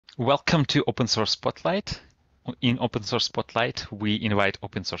Welcome to Open Source Spotlight. In Open Source Spotlight, we invite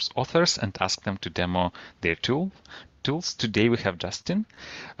open source authors and ask them to demo their tools. Today we have Justin.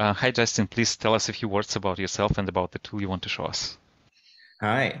 Hi, Justin. Please tell us a few words about yourself and about the tool you want to show us.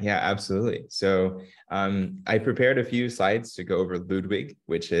 Hi, yeah, absolutely. So I prepared a few slides to go over Ludwig,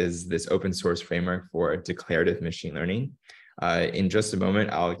 which is this open source framework for declarative machine learning. In just a moment,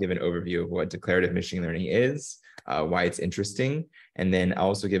 I'll give an overview of what declarative machine learning is, why it's interesting, and then I'll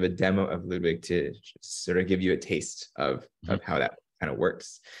also give a demo of Ludwig to sort of give you a taste of how that kind of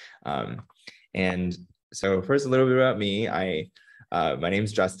works. And so first, a little bit about me. My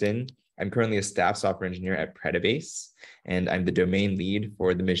name's Justin. I'm currently a staff software engineer at Predabase, and I'm the domain lead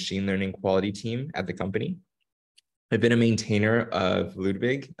for the machine learning quality team at the company. I've been a maintainer of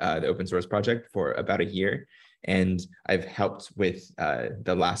Ludwig, the open source project, for about a year, and I've helped with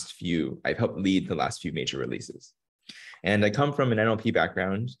I've helped lead the last few major releases. And I come from an NLP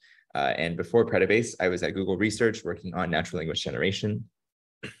background, and before Predabase, I was at Google Research working on natural language generation.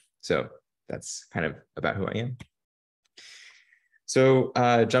 So that's kind of about who I am. So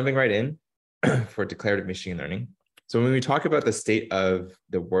jumping right in for declarative machine learning. So when we talk about the state of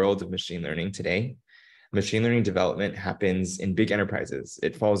the world of machine learning today, machine learning development happens in big enterprises.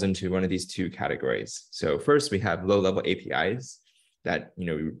 It falls into one of these two categories. So first, we have low-level APIs that,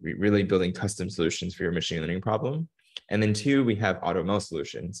 we're really building custom solutions for your machine learning problem. And then two, we have AutoML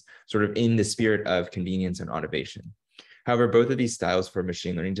solutions, sort of in the spirit of convenience and automation. However, both of these styles for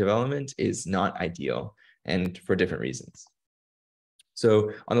machine learning development is not ideal, and for different reasons.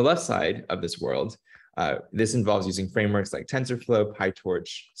 So on the left side of this world, this involves using frameworks like TensorFlow, PyTorch,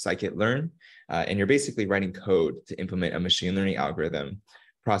 scikit-learn, and you're basically writing code to implement a machine learning algorithm,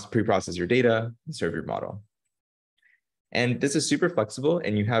 pre-process your data, and serve your model. And this is super flexible,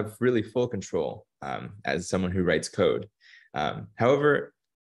 and you have really full control as someone who writes code. However,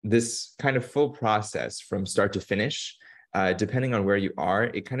 this kind of full process from start to finish, depending on where you are,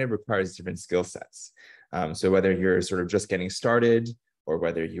 it kind of requires different skill sets. So whether you're sort of just getting started, or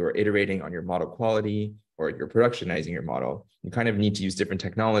whether you're iterating on your model quality, or you're productionizing your model, you kind of need to use different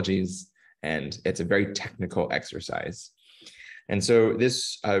technologies, and it's a very technical exercise. And so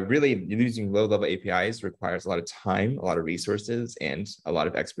this really using low-level APIs requires a lot of time, a lot of resources, and a lot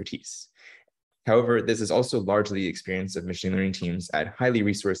of expertise. However, this is also largely the experience of machine learning teams at highly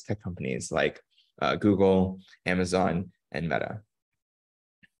resourced tech companies like Google, Amazon, and Meta.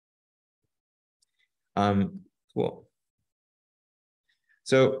 Cool.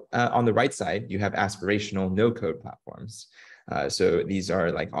 So on the right side, you have aspirational no-code platforms. So these are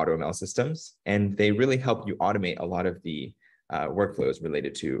like AutoML systems, and they really help you automate a lot of the workflows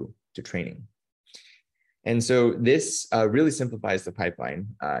related to training. And so this really simplifies the pipeline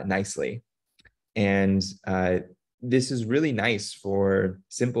nicely. And this is really nice for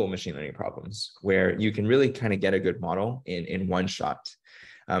simple machine learning problems where you can really kind of get a good model in one shot.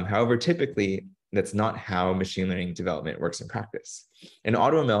 However, typically, that's not how machine learning development works in practice. And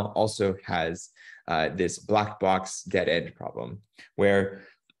AutoML also has this black box dead end problem where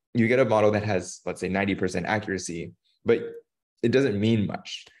you get a model that has, let's say, 90% accuracy, but it doesn't mean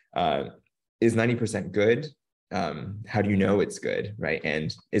much. Is 90% good? How do you know it's good, right?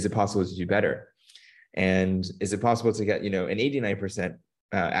 And is it possible to do better? And is it possible to get, an 89%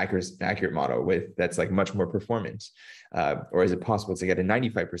 accurate model that's like much more performant? Or is it possible to get a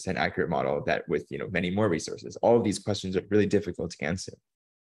 95% accurate model that with many more resources? All of these questions are really difficult to answer.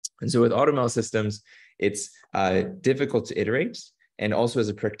 And so with AutoML systems, it's difficult to iterate. And also as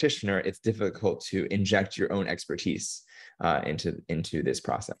a practitioner, it's difficult to inject your own expertise into this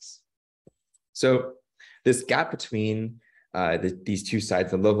process. So this gap between these two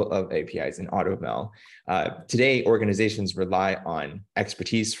sides, the level of APIs and AutoML. Today, organizations rely on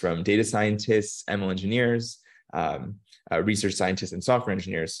expertise from data scientists, ML engineers, research scientists, and software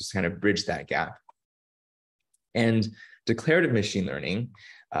engineers to kind of bridge that gap. And declarative machine learning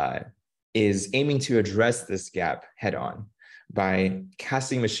is aiming to address this gap head on by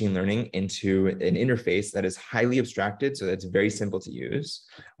casting machine learning into an interface that is highly abstracted, so that's very simple to use,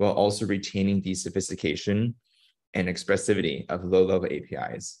 while also retaining the sophistication and expressivity of low-level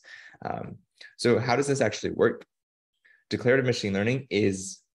APIs. So how does this actually work? Declarative machine learning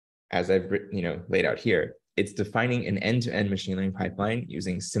is, as I've laid out here, it's defining an end-to-end machine learning pipeline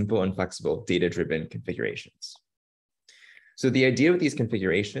using simple and flexible data-driven configurations. So the idea with these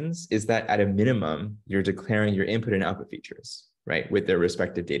configurations is that at a minimum, you're declaring your input and output features, right, with their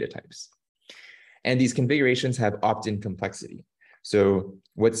respective data types. And these configurations have opt-in complexity. So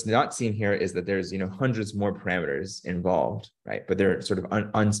what's not seen here is that there's hundreds more parameters involved, right? But they're sort of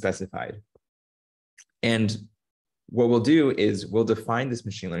unspecified. And what we'll do is we'll define this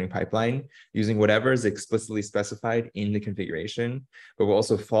machine learning pipeline using whatever is explicitly specified in the configuration, but we'll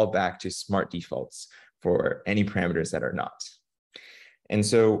also fall back to smart defaults for any parameters that are not. And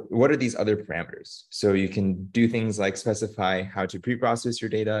so what are these other parameters? So you can do things like specify how to pre-process your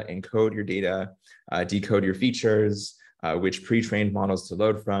data, encode your data, decode your features, which pre-trained models to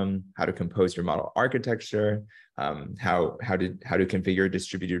load from, how to compose your model architecture, how to configure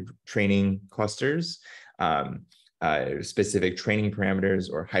distributed training clusters, specific training parameters,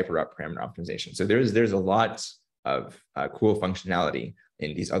 or hyper-up parameter optimization. So there's a lot of cool functionality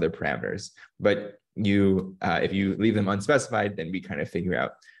in these other parameters, but if you leave them unspecified, then we kind of figure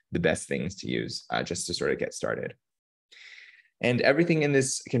out the best things to use just to sort of get started. And everything in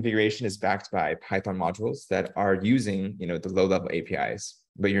this configuration is backed by Python modules that are using, the low-level APIs,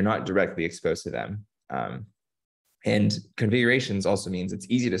 but you're not directly exposed to them. And configurations also means it's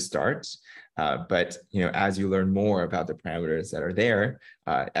easy to start, but as you learn more about the parameters that are there,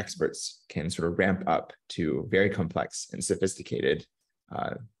 experts can sort of ramp up to very complex and sophisticated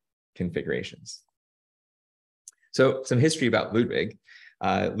configurations. So some history about Ludwig.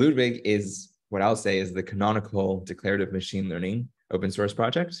 Ludwig is what I'll say is the canonical declarative machine learning open source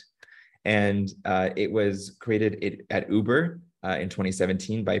project. And it was created at Uber in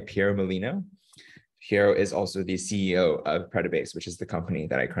 2017 by Piero Molino. Piero is also the CEO of Predabase, which is the company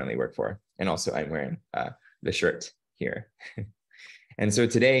that I currently work for. And also I'm wearing the shirt here. And so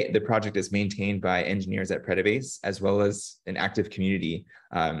today, the project is maintained by engineers at Predabase, as well as an active community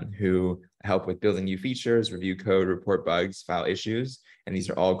who help with building new features, review code, report bugs, file issues. And these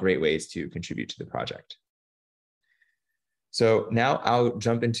are all great ways to contribute to the project. So now I'll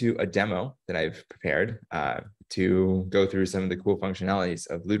jump into a demo that I've prepared to go through some of the cool functionalities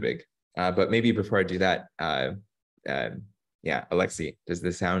of Ludwig. But maybe before I do that, yeah, Alexi, does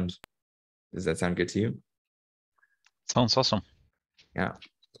that sound good to you? Sounds awesome. Yeah,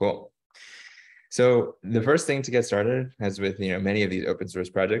 cool. So the first thing to get started, as with many of these open source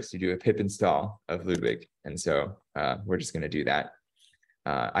projects, you do a pip install of Ludwig. And so we're just going to do that.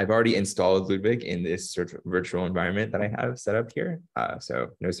 I've already installed Ludwig in this sort of virtual environment that I have set up here.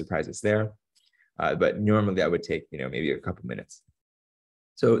 So no surprises there. But normally that would take maybe a couple minutes.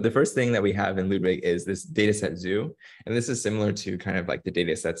 So the first thing that we have in Ludwig is this Dataset Zoo. And this is similar to kind of like the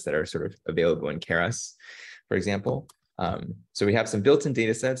data sets that are sort of available in Keras, for example. So we have some built-in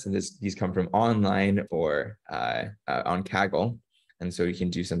data sets, and these come from online or on Kaggle. And so you can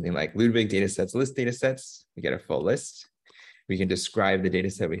do something like Ludwig datasets list datasets. We get a full list. We can describe the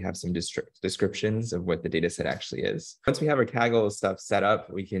dataset. We have some descriptions of what the dataset actually is. Once we have our Kaggle stuff set up,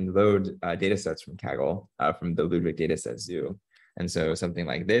 we can load datasets from Kaggle from the Ludwig Dataset Zoo. And so something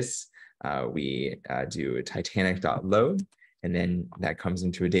like this, we do a titanic.load, and then that comes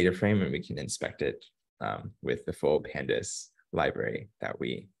into a data frame, and we can inspect it with the full pandas library that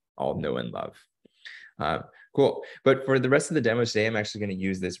we all know and love. Cool. But for the rest of the demo today, I'm actually going to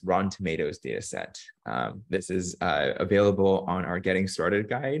use this Rotten Tomatoes data set. This is available on our Getting Started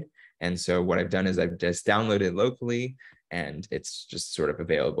guide. And so what I've done is I've just downloaded it locally, and it's just sort of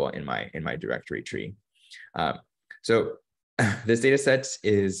available in my directory tree. So this data set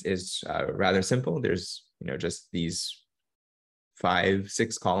is rather simple. There's just these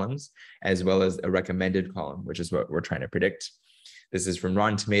 5-6 columns, as well as a recommended column, which is what we're trying to predict. This is from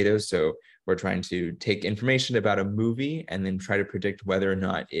Rotten Tomatoes, so we're trying to take information about a movie and then try to predict whether or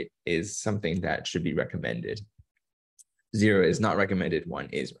not it is something that should be recommended. 0 is not recommended, 1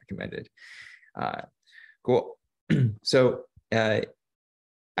 is recommended. Cool. So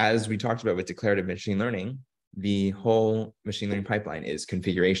as we talked about with declarative machine learning, the whole machine learning pipeline is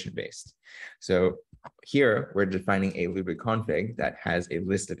configuration based. So here we're defining a Ludwig config that has a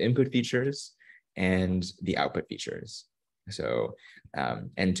list of input features and the output features. So,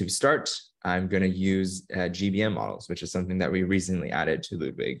 and to start, I'm going to use GBM models, which is something that we recently added to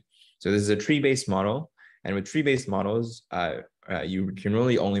Ludwig. So this is a tree-based model. And with tree-based models, you can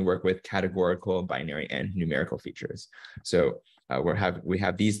really only work with categorical, binary, and numerical features. So we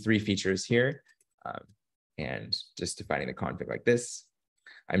have these 3 features here. And just defining the config like this.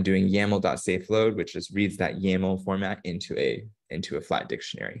 I'm doing YAML.saveLoad, which just reads that YAML format into a flat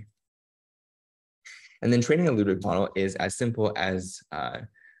dictionary. And then training a Ludwig model is as simple as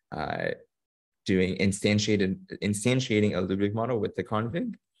doing instantiating a Ludwig model with the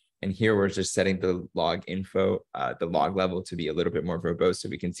config. And here we're just setting the log info, the log level to be a little bit more verbose so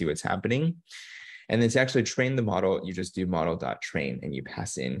we can see what's happening. And then to actually train the model, you just do model.train and you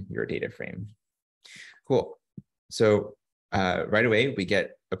pass in your data frame. Cool. So right away, we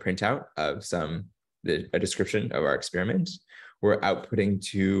get a printout of a description of our experiment. We're outputting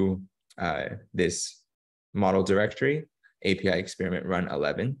to this model directory, API experiment run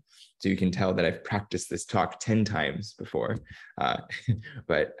 11. So you can tell that I've practiced this talk 10 times before.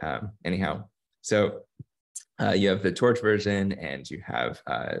 But anyhow, so you have the Torch version, and you have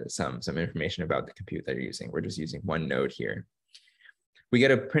some information about the compute that you're using. We're just using one node here. We get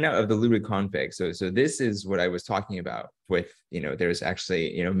a printout of the Ludwig config. So this is what I was talking about with, there's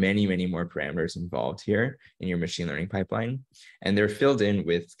actually, many more parameters involved here in your machine learning pipeline. And they're filled in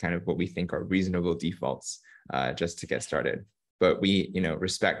with kind of what we think are reasonable defaults just to get started. But we,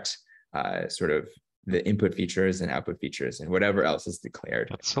 respect sort of the input features and output features and whatever else is declared.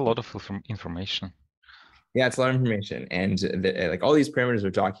 That's a lot of information. Yeah, it's a lot of information, and like all these parameters are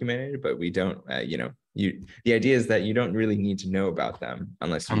documented, but we don't, the idea is that you don't really need to know about them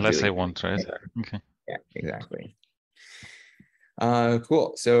unless I want, right? Okay. Yeah, exactly.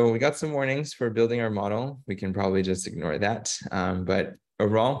 Cool. So we got some warnings for building our model. We can probably just ignore that. But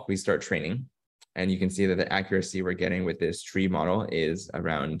overall, we start training, and you can see that the accuracy we're getting with this tree model is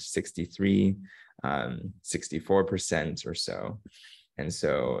around 63, 64% or so. And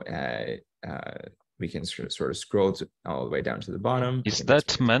so we can sort of scroll all the way down to the bottom. Is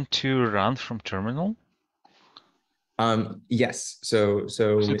that meant to run from terminal? Yes. So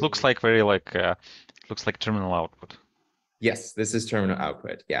it looks like looks like terminal output. Yes, this is terminal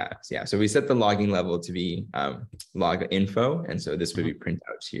output. Yeah. So we set the logging level to be log info, and so this would be print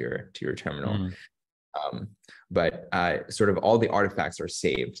out to your terminal. But sort of all the artifacts are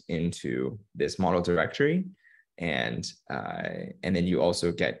saved into this model directory, and then you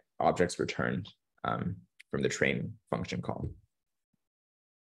also get objects returned from the train function call.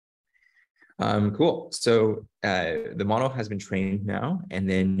 Cool. So the model has been trained now, and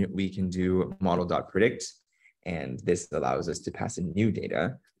then we can do model.predict, and this allows us to pass in new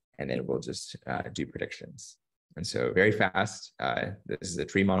data, and then we'll just do predictions. And so very fast. This is a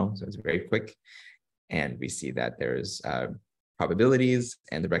tree model, so it's very quick. And we see that there's probabilities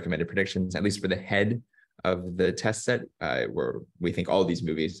and the recommended predictions, at least for the head of the test set, where we think all of these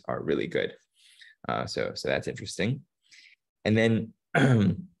movies are really good. So that's interesting. And then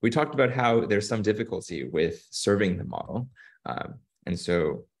we talked about how there's some difficulty with serving the model. And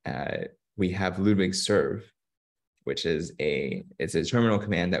so we have Ludwig serve, which is it's a terminal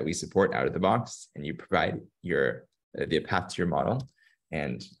command that we support out of the box, and you provide the path to your model.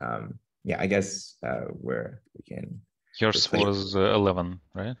 And yeah, I guess where we can. Yours was 11,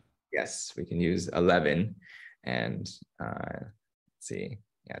 right? Yes, we can use 11, and let's see.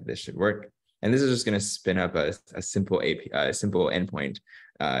 Yeah, this should work. And this is just going to spin up a simple API, a simple endpoint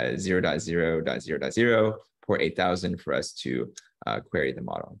 0.0.0.0 port 8000 for us to query the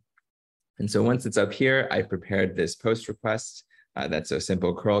model. And so once it's up here, I prepared this post request. That's a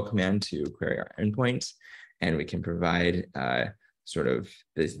simple curl command to query our endpoint, and we can provide sort of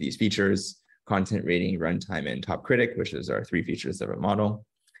these features: content rating, runtime, and top critic, which is our 3 features of a model,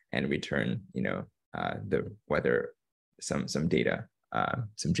 and return whether some data,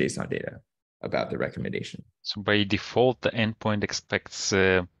 some JSON data about the recommendation. So by default, the endpoint expects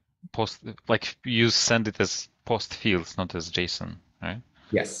post, like you send it as post fields, not as JSON, right?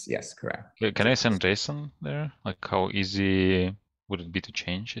 Yes, correct. Can I send JSON there? Like how easy would it be to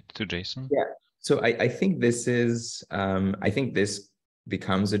change it to JSON? Yeah. So I think this is I think this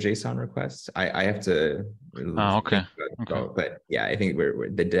becomes a JSON request. I have to. Okay. But yeah, I think we're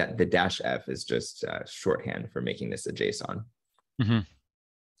the dash F is just shorthand for making this a JSON.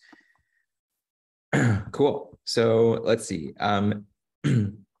 Cool. So let's see.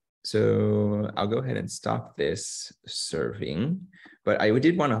 So I'll go ahead and stop this serving, but I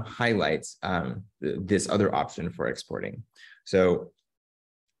did want to highlight this other option for exporting. So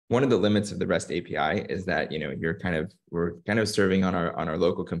one of the limits of the REST API is that we're kind of serving on our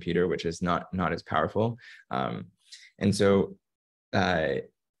local computer, which is not as powerful. And so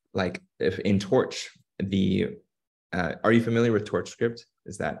like if in Torch, are you familiar with Torchscript?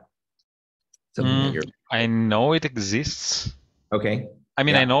 Is that something that you're? I know it exists. Okay. I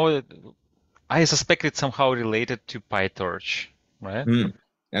mean, yeah. I know it. I suspect it's somehow related to PyTorch, right?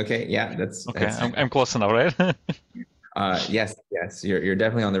 Okay. Yeah, that's okay. I'm close enough, right? Yes. You're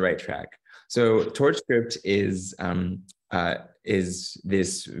definitely on the right track. So Torchscript is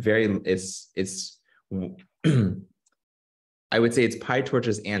this very I would say it's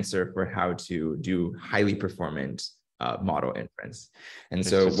PyTorch's answer for how to do highly performant model inference. And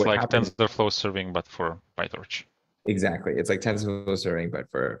so it's what like happens, TensorFlow serving, but for PyTorch. Exactly. It's like TensorFlow serving, but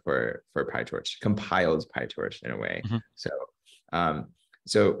for PyTorch, compiled PyTorch in a way. So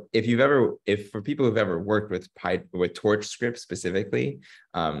So if for people who've ever worked with Torchscript specifically,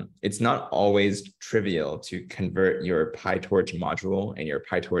 it's not always trivial to convert your PyTorch module and your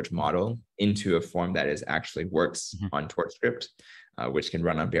PyTorch model into a form that actually works on Torchscript, which can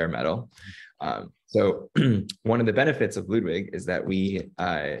run on bare metal. So one of the benefits of Ludwig is that we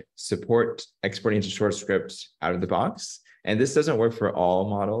support exporting to Torchscript out of the box. And this doesn't work for all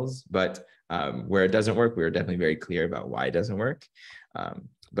models, but where it doesn't work, we are definitely very clear about why it doesn't work.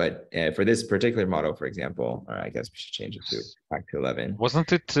 But for this particular model, for example, or I guess we should change it to back to 11.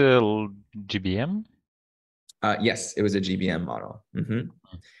 Wasn't it GBM? Yes, it was a GBM model.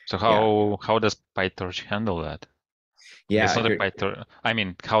 So how does PyTorch handle that? Yeah, it's not a PyTorch. I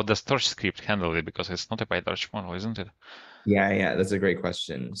mean, how does Torchscript handle it? Because it's not a PyTorch model, isn't it? Yeah, that's a great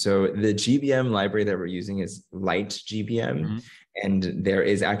question. So the GBM library that we're using is light GBM, and there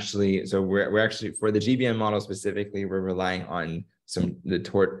is actually, so we're actually for the GBM model specifically, we're relying on the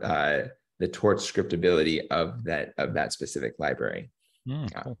torch scriptability of that specific library.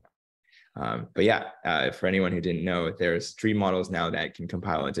 Cool. But yeah, for anyone who didn't know, there's 3 models now that can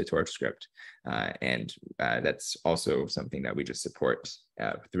compile into Torchscript, and that's also something that we just support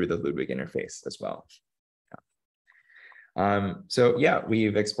through the Ludwig interface as well. So yeah,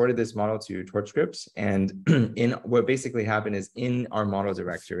 we've exported this model to Torchscript, and in what basically happened is in our model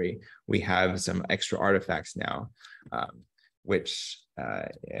directory, we have some extra artifacts now, which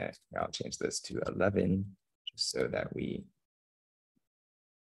yeah, I'll change this to 11 just so that we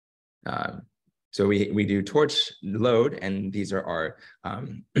do torch load, and these are our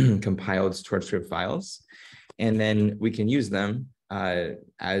compiled Torchscript files, and then we can use them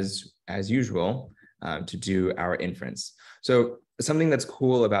as usual to do our inference. So something that's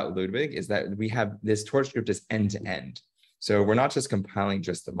cool about Ludwig is that we have this Torchscript is end-to-end. So we're not just compiling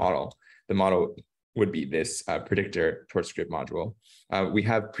just the model. The model would be this predictor Torchscript module. We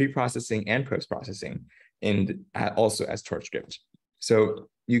have pre-processing and post-processing, and also as Torchscript. So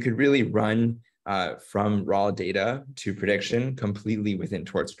you could really run from raw data to prediction completely within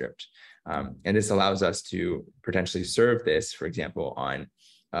Torchscript. And this allows us to potentially serve this, for example, on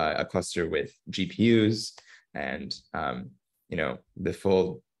a cluster with GPUs and the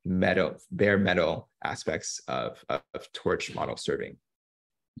full bare metal aspects of Torch model serving.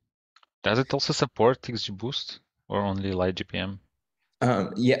 Does it also support XGBoost or only light GPM?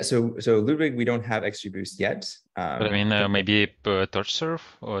 Yeah, so Ludwig, we don't have XGBoost yet. But I mean, maybe TorchServe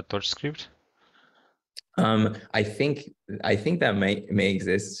or Torchscript? I think that may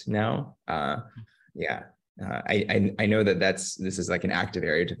exist now. Yeah. I know that this is like an active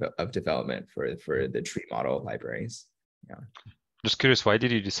area of development for the tree model libraries. Yeah. Just curious, why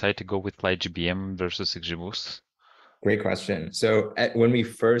did you decide to go with light GBM versus XGBoost? Great question. So when we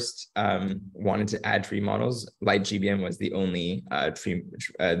first wanted to add tree models, light GBM was the only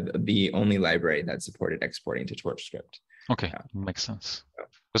library that supported exporting to Torchscript. Okay, yeah. Makes sense.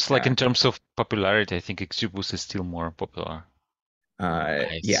 It's like in terms of popularity, I think XGBoost is still more popular.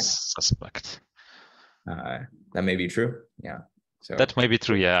 I suspect. That may be true. Yeah. So that may be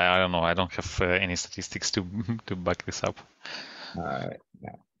true. Yeah, I don't know. I don't have any statistics to back this up. Yeah.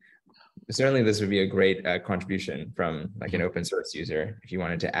 Certainly, this would be a great contribution from like an open source user. If you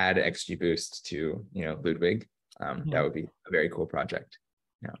wanted to add XGBoost to Ludwig, that would be a very cool project.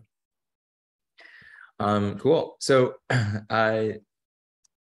 Yeah. Cool. So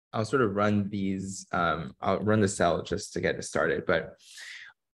I'll sort of run these. I'll run the cell just to get it started, but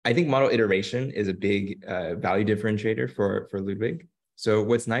I think model iteration is a big value differentiator for Ludwig. So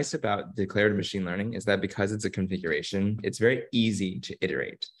what's nice about declarative machine learning is that because it's a configuration, it's very easy to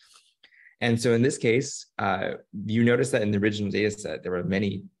iterate. And so in this case, you notice that in the original data set, there were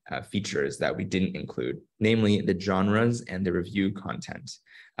many features that we didn't include, namely the genres and the review content,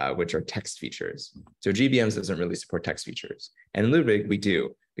 which are text features. So GBMs doesn't really support text features. And in Ludwig, we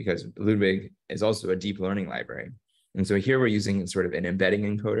do, because Ludwig is also a deep learning library. And so here we're using sort of an embedding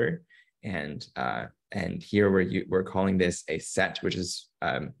encoder, and here we're calling this a set, which is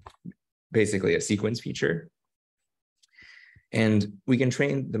basically a sequence feature. And we can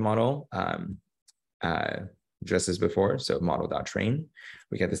train the model just as before. So model.train,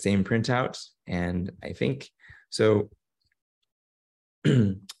 we get the same printout. And I think, so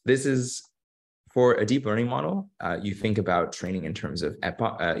this is for a deep learning model. You think about training in terms of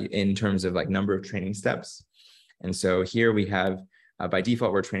like number of training steps. And so here we have, by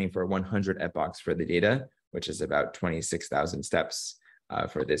default, we're training for 100 epochs for the data, which is about 26,000 steps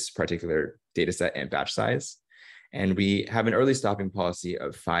for this particular data set and batch size. And we have an early stopping policy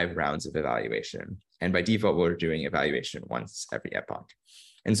of 5 rounds of evaluation. And by default, we're doing evaluation once every epoch.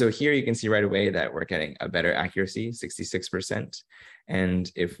 And so here you can see right away that we're getting a better accuracy, 66%.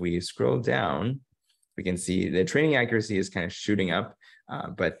 And if we scroll down, we can see the training accuracy is kind of shooting up,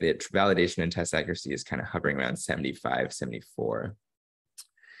 but the validation and test accuracy is kind of hovering around 75, 74.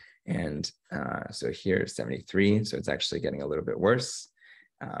 And so here 73, so it's actually getting a little bit worse.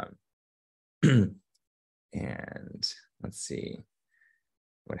 And let's see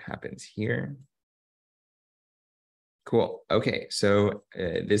what happens here. Cool. Okay, so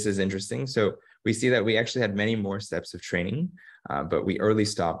this is interesting. So we see that we actually had many more steps of training, but we early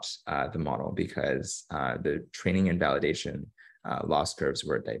stopped the model because the training and validation loss curves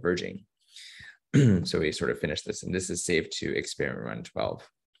were diverging. So we sort of finished this, and this is saved to experiment run 12.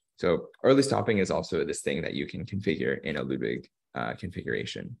 So early stopping is also this thing that you can configure in a Ludwig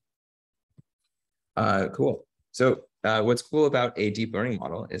configuration. Cool. So what's cool about a deep learning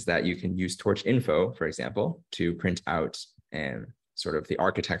model is that you can use torchinfo, for example, to print out and sort of the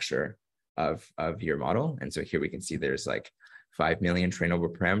architecture of your model. And so here we can see there's like 5 million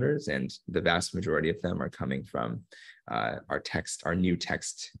trainable parameters, and the vast majority of them are coming from our new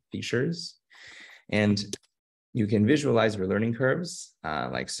text features. And you can visualize your learning curves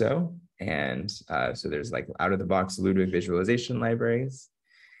like so. And so there's like out of the box Ludwig visualization libraries.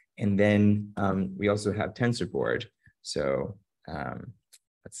 And then we also have tensorboard. So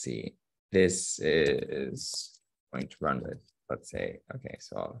let's see, this is going to run with, let's say, okay,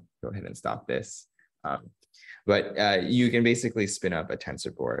 so I'll go ahead and stop this. But you can basically spin up a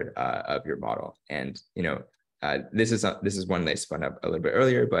tensorboard of your model. And, this is one that I spun up a little bit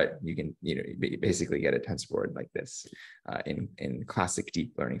earlier, but you can, basically get a tensorboard like this in classic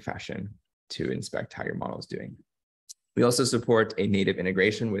deep learning fashion to inspect how your model is doing. We also support a native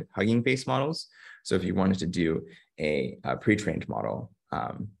integration with Hugging Face models. So if you wanted to do a pre-trained model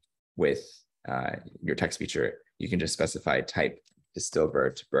with your text feature, you can just specify type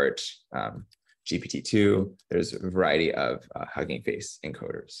distilbert, BERT, GPT-2. There's a variety of Hugging Face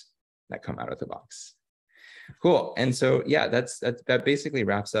encoders that come out of the box. Cool. And so, yeah, that basically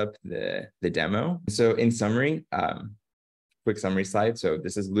wraps up the demo. So in summary, quick summary slide. So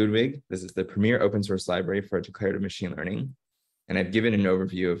this is Ludwig. This is the premier open source library for declarative machine learning. And I've given an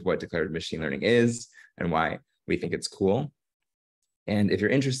overview of what declarative machine learning is and why we think it's cool. And if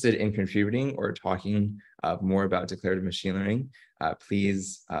you're interested in contributing or talking more about declarative machine learning,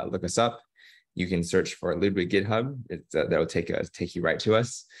 please look us up. You can search for Ludwig GitHub. That'll take you right to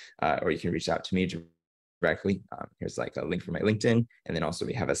us, or you can reach out to me directly. Here's like a link for my LinkedIn. And then also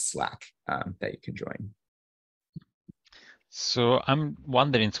we have a Slack that you can join. So I'm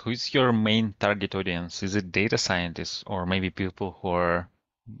wondering, who is your main target audience? Is it data scientists or maybe people who are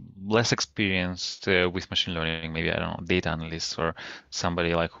less experienced with machine learning? Maybe, I don't know, data analysts or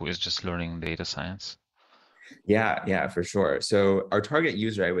somebody like who is just learning data science? Yeah, for sure. So our target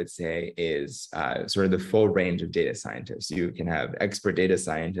user, I would say, is sort of the full range of data scientists. You can have expert data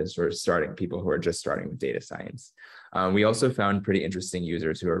scientists or people who are just starting with data science. We also found pretty interesting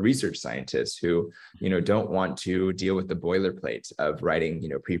users who are research scientists who, don't want to deal with the boilerplate of writing,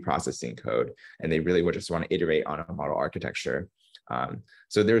 pre-processing code, and they really would just want to iterate on a model architecture.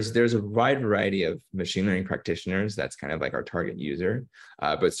 So there's a wide variety of machine learning practitioners. That's kind of like our target user,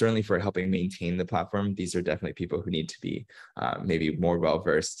 but certainly for helping maintain the platform, these are definitely people who need to be maybe more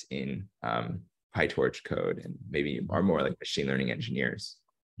well-versed in PyTorch code and maybe are more like machine learning engineers.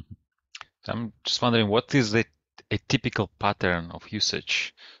 So I'm just wondering, what is a typical pattern of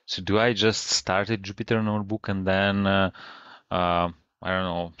usage? So do I just start a Jupyter notebook and then I don't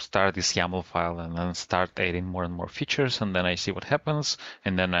know, start this YAML file and then start adding more and more features, and then I see what happens,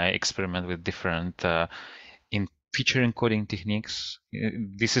 and then I experiment with different feature encoding techniques.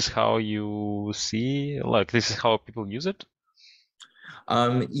 This is how you see, like, this is how people use it?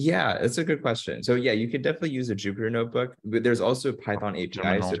 Yeah, that's a good question. So yeah, you could definitely use a Jupyter notebook, but there's also Python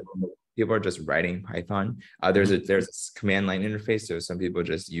APIs. So people are just writing Python. There's a command line interface. So some people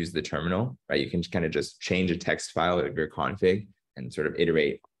just use the terminal, right? You can kind of just change a text file of your config and sort of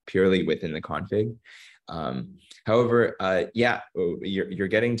iterate purely within the config. However, yeah, you're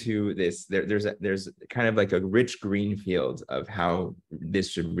getting to this. There's kind of like a rich green field of how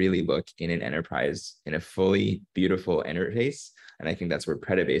this should really look in an enterprise in a fully beautiful interface. And I think that's where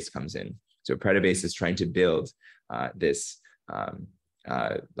Predabase comes in. So Predabase is trying to build this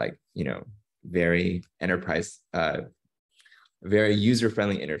very enterprise, very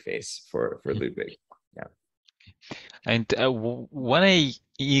user-friendly interface for Ludwig. Yeah. And when I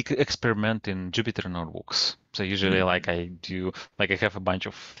experiment in Jupyter notebooks, so usually like I have a bunch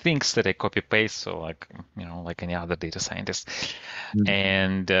of things that I copy paste, so like any other data scientist,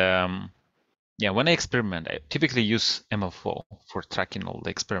 and Yeah, when I experiment, I typically use MLflow for tracking all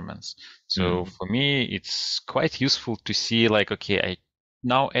the experiments. So Mm. for me, it's quite useful to see like, okay, I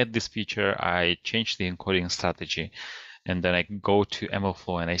now add this feature, I change the encoding strategy, and then I go to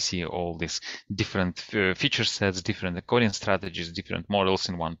MLflow and I see all these different feature sets, different encoding strategies, different models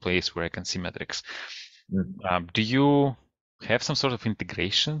in one place where I can see metrics. Mm. Do you have some sort of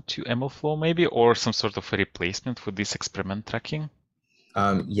integration to MLflow maybe, or some sort of a replacement for this experiment tracking?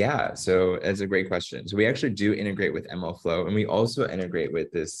 Yeah, so that's a great question. So we actually do integrate with MLflow, and we also integrate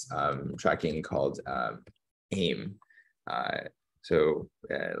with this tracking called AIM. Uh,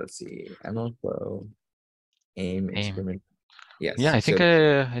 let's see, MLflow, AIM AIM. experiment. Yeah, Yes. I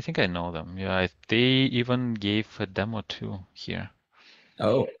think So I know them. Yeah, they even gave a demo too here.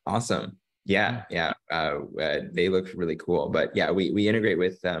 oh, awesome. Yeah. Yeah. They look really cool. But yeah, we integrate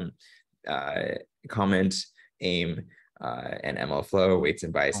with uh, Comment, AIM, and MLflow, weights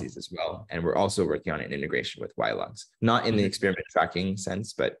and Oh. biases as well. And we're also working on an integration with YLogs, not in the Mhm, experiment tracking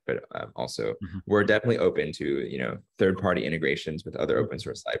sense, but also mhm. we're definitely open to third-party integrations with other open Mhm.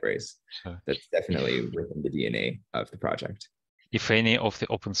 source libraries. So That's definitely within the DNA of the project. if any of the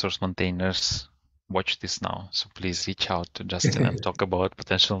open source maintainers watch this now, so please reach out to Justin and talk about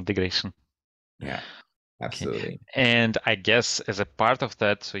potential integration. Yeah, Okay. absolutely. And I guess as a part of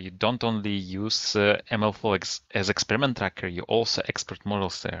that, so you don't only use MLflow as experiment tracker, you also export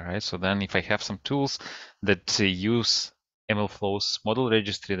models there, right? So then if I have some tools that use MLflow's model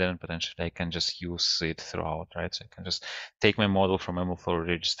registry, then potentially I can just use it throughout, right? So I can just take my model from MLflow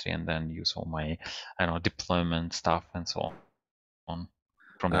registry and then use all my, I don't know, deployment stuff and so on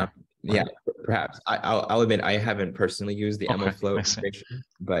from Um, there, yeah, right? perhaps. I'll admit I haven't personally used the Okay, MLflow I see. integration,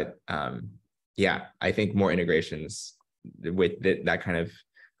 but yeah, I think more integrations with that kind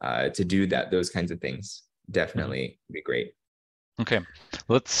of to do those kinds of things Mhm. definitely would be great. Okay,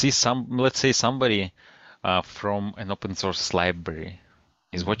 let's say somebody from an open source library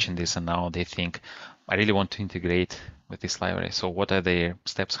is Mm. watching this and now they think, I really want to integrate with this library. So what are their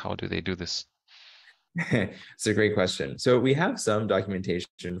steps? How do they do this? It's a great question. So we have some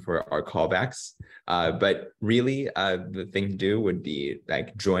documentation for our callbacks, but really the thing to do would be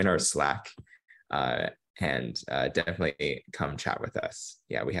like join our Slack uh, and definitely come chat with us.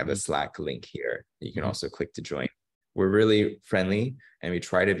 Yeah, we have a Mhm, Slack link here. You can mhm, also click to join. We're really friendly and we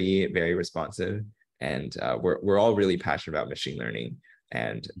try to be very responsive. And we're all really passionate about machine learning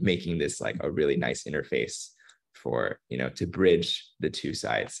and making this like a really nice interface for to bridge the two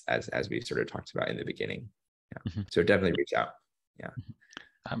sides as we sort of talked about in the beginning. Yeah. mhm. So definitely reach out. Yeah.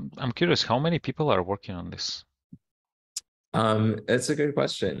 I'm curious, how many people are working on this? That's a good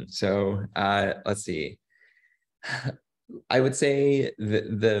question. So let's see. I would say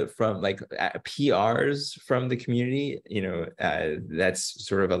the from like PRs from the community, that's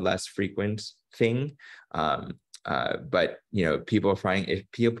sort of a less frequent thing. But people are filing if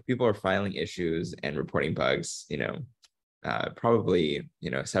people are filing issues and reporting bugs, probably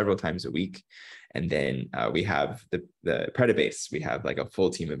several times a week. And then we have the Predabase. We have like a full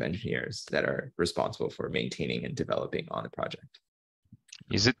team of engineers that are responsible for maintaining and developing on the project.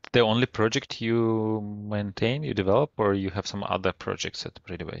 Is it the only project you maintain, you develop, or you have some other projects at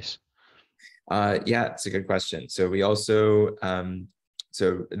Database? Yeah, it's a good question. So we also,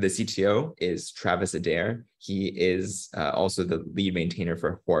 so the CTO is Travis Adair. He is also the lead maintainer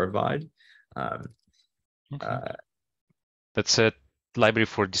for Horvad. Um, Okay. uh, That's a library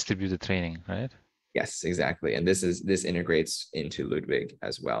for distributed training, right? yes, exactly. And this integrates into Ludwig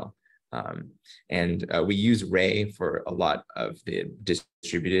as well. And we use Ray for a lot of the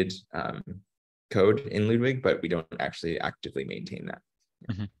distributed code in Ludwig, but we don't actually actively maintain that.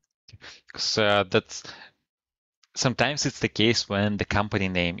 Mhm. Because that's sometimes it's the case when the company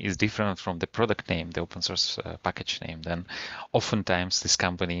name is different from the product name, the open source package name, then oftentimes this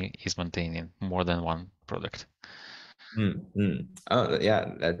company is maintaining more than one product. Mm. Oh,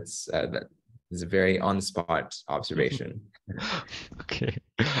 yeah, that is a very on-spot observation. Okay.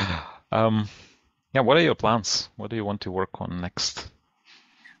 Um, yeah, what are your plans? What do you want to work on next?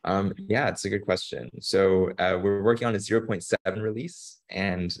 Yeah, it's a good question. So we're working on a 0.7 release,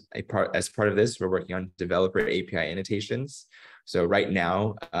 and as part of this, we're working on developer API annotations. So right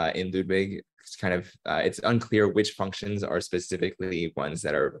now in Ludwig, it's kind of it's unclear which functions are specifically ones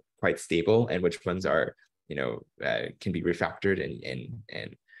that are quite stable and which ones are can be refactored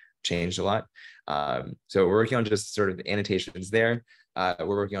and changed a lot. So we're working on just sort of annotations there. We're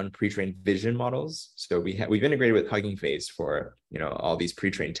working on pre-trained vision models. So we've integrated with Hugging Face for all these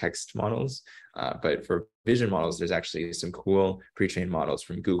pre-trained text models. But for vision models, there's actually some cool pre-trained models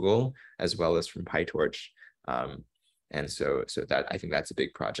from Google as well as from PyTorch. And so that I think that's a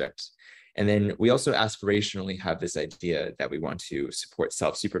big project. And then we also aspirationally have this idea that we want to support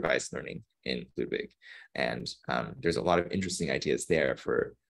self-supervised learning in Ludwig. And there's a lot of interesting ideas there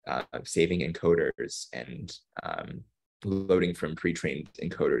for saving encoders and loading from pre-trained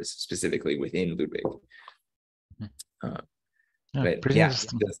encoders specifically within Ludwig. But pretty yeah,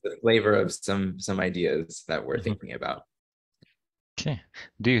 interesting. that's the flavor of some ideas that we're thinking about. Okay.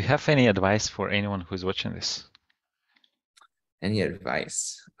 Do you have any advice for anyone who's watching this? Any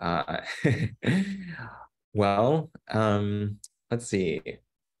advice? Well, let's see.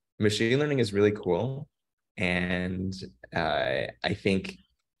 Machine learning is really cool, and I think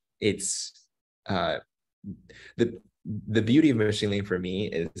it's the beauty of machine learning for me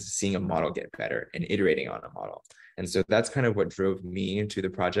is seeing a model get better and iterating on a model. And so that's kind of what drove me into the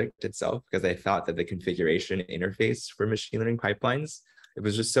project itself, because I thought that the configuration interface for machine learning pipelines, it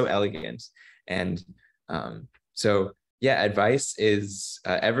was just so elegant. And so yeah, advice is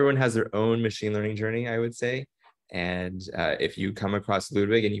everyone has their own machine learning journey, I would say. And if you come across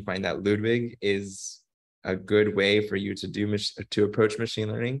Ludwig and you find that Ludwig is a good way for you to approach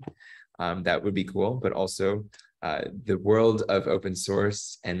machine learning, that would be cool. But also the world of open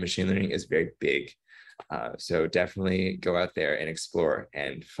source and machine learning is very big. So definitely go out there and explore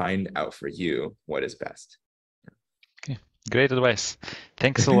and find out for you what is best. Okay, great advice.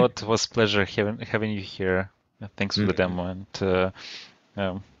 Thanks a lot. It was a pleasure having you here. Thanks for the demo and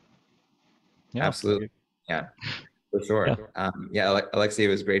yeah. Absolutely. Yeah, for sure. Yeah, Alexei, it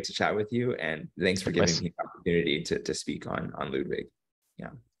was great to chat with you, and thanks for giving me the opportunity to speak on Ludwig. Yeah.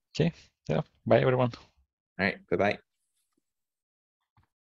 Okay. Yeah. Bye, everyone. All right. Bye-bye.